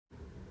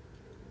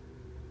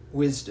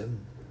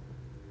Wisdom.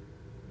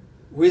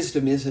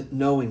 Wisdom isn't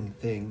knowing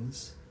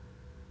things.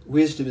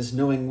 Wisdom is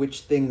knowing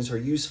which things are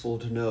useful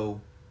to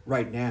know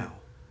right now.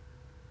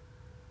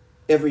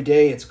 Every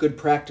day it's good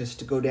practice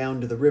to go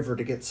down to the river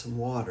to get some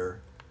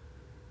water.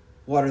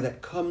 Water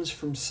that comes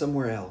from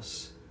somewhere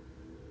else.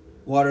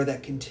 Water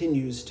that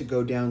continues to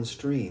go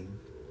downstream.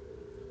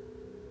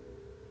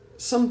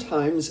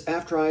 Sometimes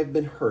after I've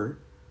been hurt,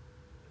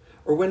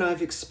 or when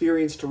I've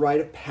experienced a rite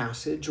of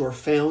passage or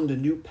found a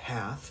new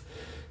path,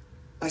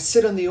 I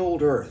sit on the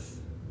old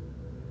earth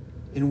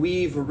and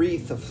weave a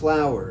wreath of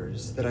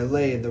flowers that I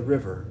lay in the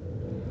river.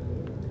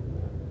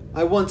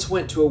 I once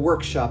went to a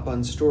workshop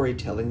on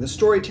storytelling. The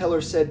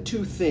storyteller said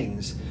 2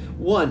 things.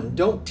 1,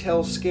 don't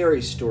tell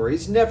scary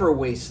stories. Never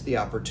waste the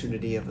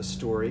opportunity of a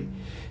story.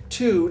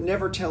 2,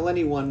 never tell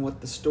anyone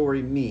what the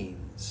story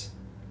means.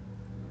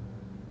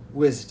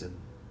 Wisdom.